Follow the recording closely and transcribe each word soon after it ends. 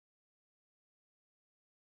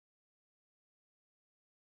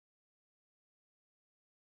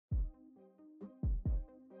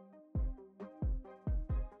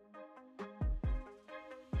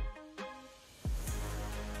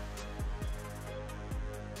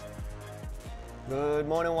Good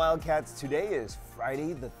morning, Wildcats. Today is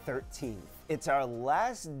Friday the 13th. It's our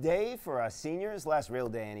last day for our seniors, last real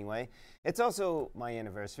day anyway. It's also my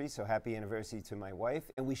anniversary, so happy anniversary to my wife.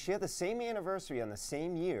 And we share the same anniversary on the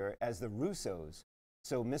same year as the Russos.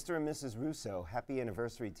 So Mr. and Mrs. Russo, happy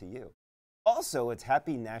anniversary to you. Also, it's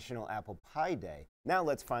Happy National Apple Pie Day. Now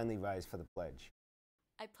let's finally rise for the pledge.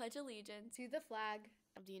 I pledge allegiance to the flag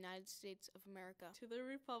of the United States of America, to the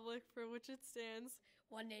republic for which it stands,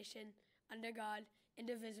 one nation, under God,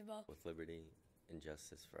 indivisible, with liberty and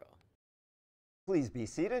justice for all. Please be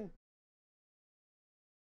seated.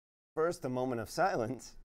 First, a moment of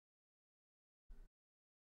silence.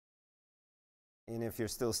 And if you're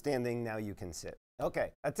still standing, now you can sit.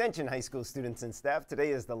 Okay, attention high school students and staff.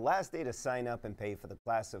 Today is the last day to sign up and pay for the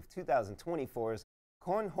class of 2024's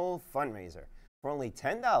Cornhole Fundraiser. For only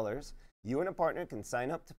 $10, you and a partner can sign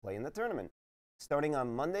up to play in the tournament. Starting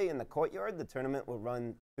on Monday in the courtyard, the tournament will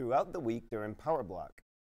run throughout the week during Power Block.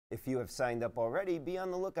 If you have signed up already, be on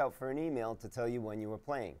the lookout for an email to tell you when you are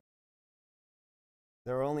playing.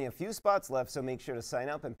 There are only a few spots left, so make sure to sign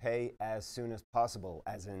up and pay as soon as possible,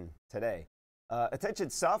 as in today. Attention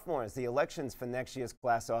sophomores, the elections for next year's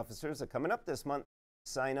class officers are coming up this month.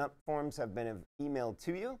 Sign-up forms have been emailed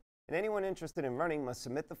to you, and anyone interested in running must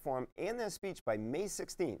submit the form and their speech by May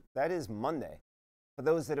 16th. That is Monday. For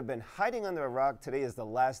those that have been hiding under a rock, today is the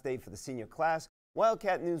last day for the senior class.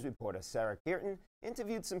 Wildcat News reporter Sarah Kearton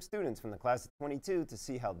interviewed some students from the class of 22 to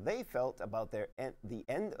see how they felt about the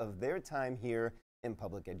end of their time here in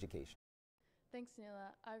public education. Thanks,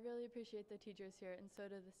 Neela. I really appreciate the teachers here, and so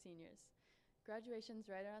do the seniors. Graduation's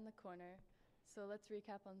right around the corner, so let's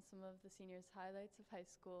recap on some of the seniors' highlights of high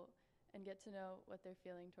school and get to know what they're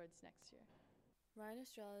feeling towards next year. Ryan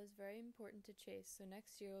Estrella is very important to Chase, so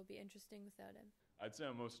next year will be interesting without him. I'd say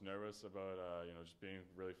I'm most nervous about just being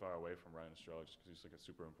really far away from Ryan Estrella, just because he's like a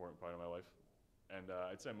super important part of my life. And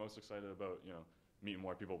I'd say I'm most excited about meeting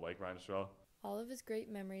more people like Ryan Estrella. All of his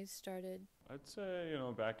great memories started, I'd say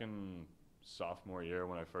back in sophomore year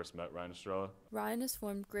when I first met Ryan Estrella. Ryan has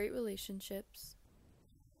formed great relationships,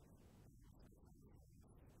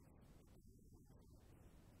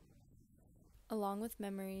 along with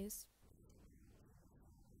memories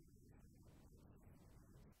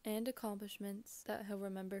and accomplishments that he'll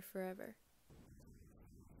remember forever.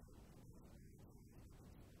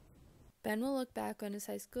 Ben will look back on his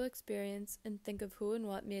high school experience and think of who and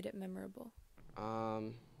what made it memorable.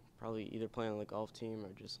 Probably either playing on the golf team or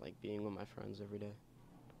just like being with my friends every day.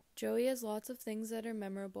 Joey has lots of things that are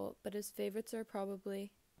memorable, but his favorites are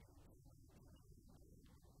probably...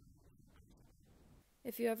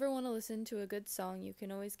 If you ever want to listen to a good song, you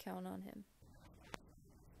can always count on him.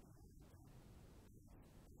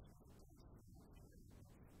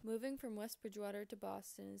 Moving from West Bridgewater to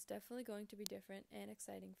Boston is definitely going to be different and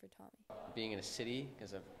exciting for Tommy. Being in a city,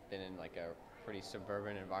 because I've been in like a pretty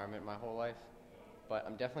suburban environment my whole life, but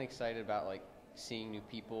I'm definitely excited about like seeing new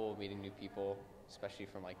people, meeting new people, especially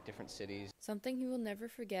from like different cities. Something he will never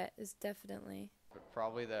forget is definitely... But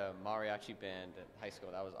probably the mariachi band at high school,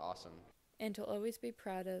 that was awesome. And he'll always be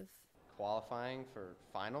proud of... Qualifying for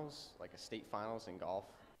finals, like a state finals in golf.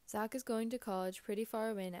 Zach is going to college pretty far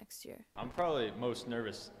away next year. I'm probably most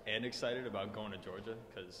nervous and excited about going to Georgia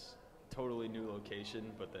because totally new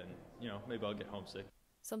location, but then, maybe I'll get homesick.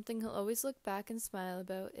 Something he'll always look back and smile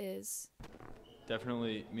about is...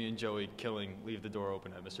 Definitely me and Joey killing Leave the Door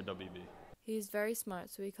Open at Mr. WB. He's very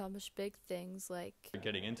smart, so he accomplished big things like...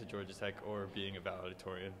 Getting into Georgia Tech or being a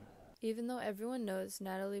valedictorian. Even though everyone knows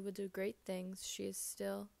Natalie would do great things, she is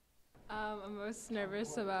still... I'm most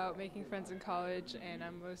nervous about making friends in college, and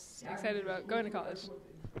I'm most excited about going to college.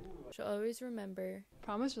 She'll always remember...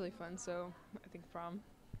 Prom was really fun, so I think prom.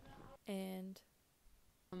 And...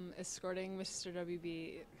 escorting Mr.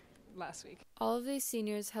 WB last week. All of these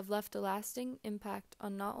seniors have left a lasting impact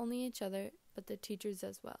on not only each other, but the teachers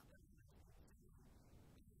as well.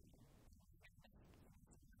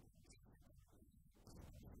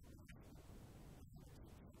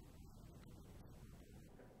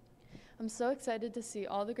 I'm so excited to see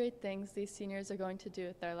all the great things these seniors are going to do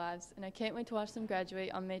with their lives, and I can't wait to watch them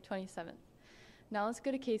graduate on May 27th. Now let's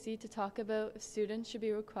go to Casey to talk about if students should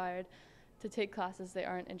be required to take classes they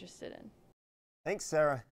aren't interested in. Thanks,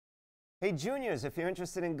 Sarah. Hey, juniors, if you're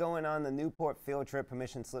interested in going on the Newport field trip,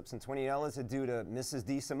 permission slips and $20 are due to Mrs.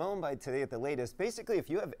 D. Simone by today at the latest. Basically,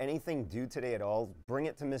 if you have anything due today at all, bring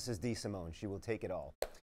it to Mrs. D. Simone. She will take it all.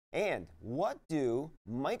 And what do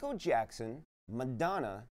Michael Jackson,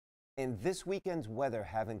 Madonna, and this weekend's weather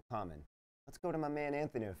have in common? Let's go to my man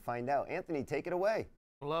Anthony to find out. Anthony, take it away.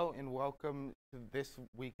 Hello and welcome to this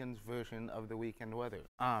weekend's version of the weekend weather.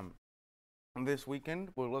 This weekend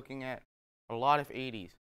we're looking at a lot of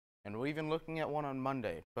 80s. And we're even looking at one on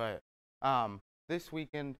Monday. But this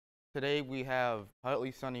weekend, today we have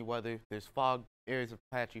partly sunny weather. There's fog, areas of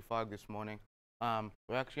patchy fog this morning.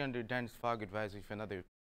 We're actually under dense fog advisory for another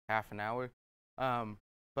half an hour.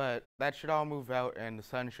 But that should all move out, and the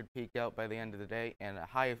sun should peak out by the end of the day, and a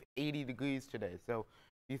high of 80 degrees today. So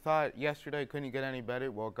you thought yesterday couldn't get any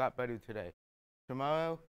better? Well, it got better today.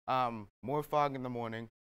 Tomorrow, more fog in the morning,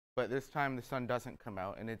 but this time the sun doesn't come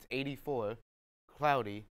out, and it's 84,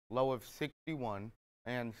 cloudy, low of 61,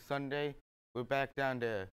 and Sunday we're back down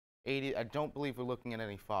to 80. I don't believe we're looking at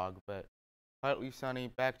any fog, but partly sunny,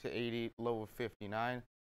 back to 80, low of 59.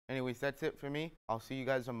 Anyways, that's it for me. I'll see you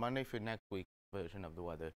guys on Monday for next week's version of the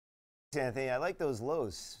weather. Thanks, Anthony. I like those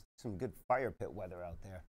lows. Some good fire pit weather out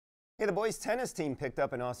there. Hey, the boys tennis team picked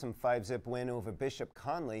up an awesome 5-zip win over Bishop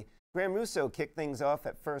Conley. Graham Russo kicked things off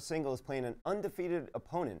at first singles playing an undefeated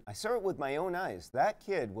opponent. I saw it with my own eyes. That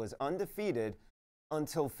kid was undefeated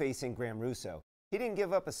until facing Graham Russo. He didn't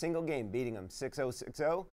give up a single game, beating him 6-0,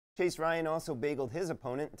 6-0. Chase Ryan also bageled his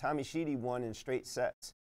opponent. Tommy Sheedy won in straight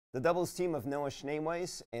sets. The doubles team of Noah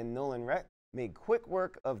Schneeweiss and Nolan Rett made quick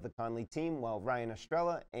work of the Conley team, while Ryan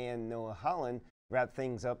Estrella and Noah Holland wrapped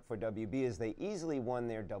things up for WB as they easily won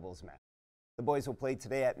their doubles match. The boys will play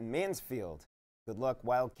today at Mansfield. Good luck,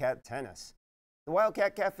 Wildcat Tennis. The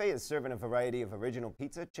Wildcat Cafe is serving a variety of original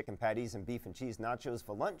pizza, chicken patties, and beef and cheese nachos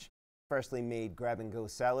for lunch. Freshly made grab-and-go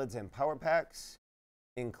salads and power packs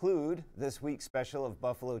include this week's special of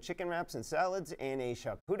buffalo chicken wraps and salads and a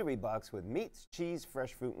charcuterie box with meats, cheese,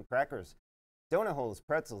 fresh fruit, and crackers. Donut holes,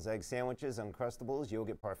 pretzels, egg sandwiches, Uncrustables,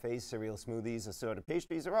 yogurt parfaits, cereal smoothies, assorted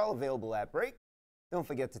pastries are all available at break. Don't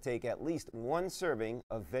forget to take at least one serving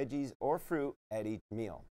of veggies or fruit at each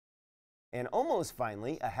meal. And almost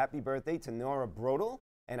finally, a happy birthday to Nora Brodel,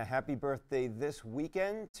 and a happy birthday this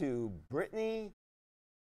weekend to Brittany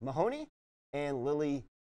Mahoney and Lily.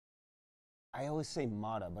 I always say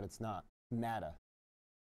Mata, but it's not. Matta.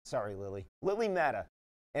 Sorry, Lily. Lily Matta.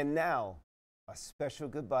 And now, a special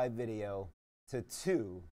goodbye video to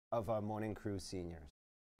two of our morning crew seniors.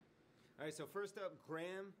 All right, so first up,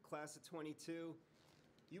 Graham, class of 22.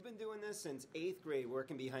 You've been doing this since 8th grade,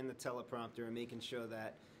 working behind the teleprompter and making sure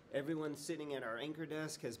that everyone sitting at our anchor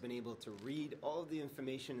desk has been able to read all of the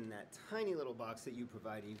information in that tiny little box that you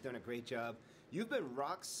provided. You've done a great job. You've been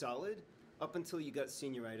rock solid up until you got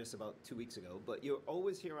senioritis about 2 weeks ago, but you're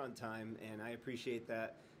always here on time, and I appreciate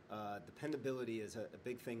that. Dependability is a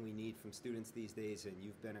big thing we need from students these days, and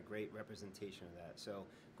you've been a great representation of that. So,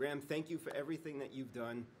 Graham, thank you for everything that you've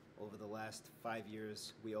done over the last 5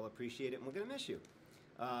 years. We all appreciate it, and we're going to miss you.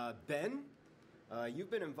 Ben,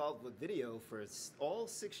 you've been involved with video for all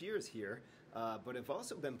 6 years here, but have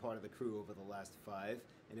also been part of the crew over the last 5,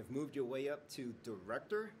 and have moved your way up to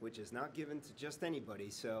director, which is not given to just anybody.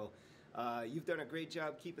 So you've done a great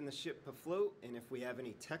job keeping the ship afloat, and if we have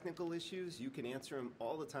any technical issues, you can answer them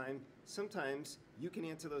all the time. Sometimes you can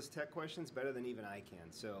answer those tech questions better than even I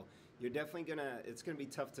can. So you're definitely it's gonna be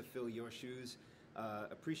tough to fill your shoes.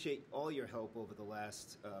 Appreciate all your help over the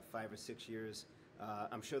last 5 or 6 years.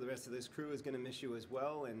 I'm sure the rest of this crew is going to miss you as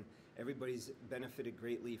well, and everybody's benefited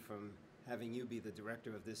greatly from having you be the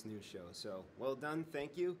director of this new show. So, well done.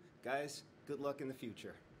 Thank you. Guys, good luck in the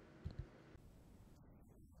future.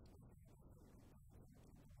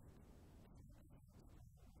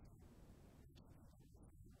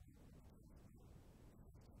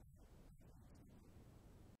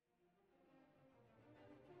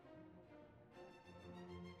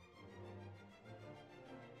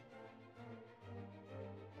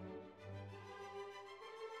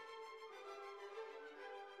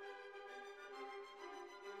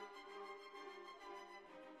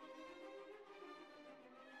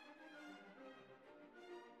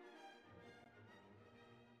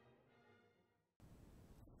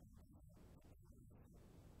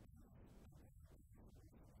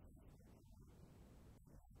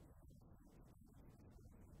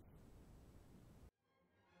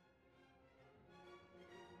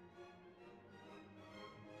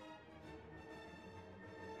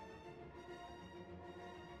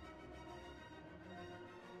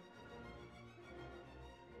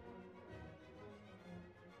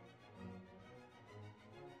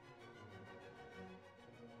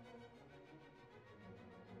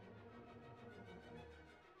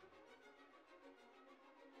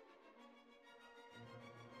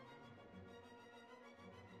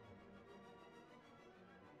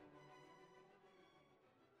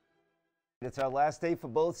 It's our last day for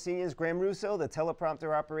both seniors. Graham Russo, the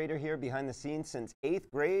teleprompter operator here behind the scenes since 8th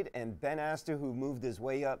grade, and Ben Astor, who moved his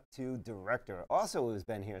way up to director, also has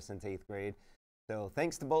been here since 8th grade. So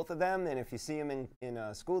thanks to both of them, and if you see them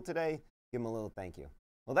in school today, Give him a little thank you.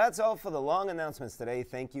 Well, that's all for the long announcements today.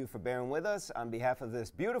 Thank you for bearing with us. On behalf of this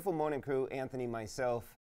beautiful morning crew, Anthony,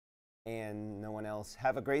 myself, and no one else,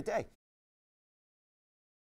 have a great day.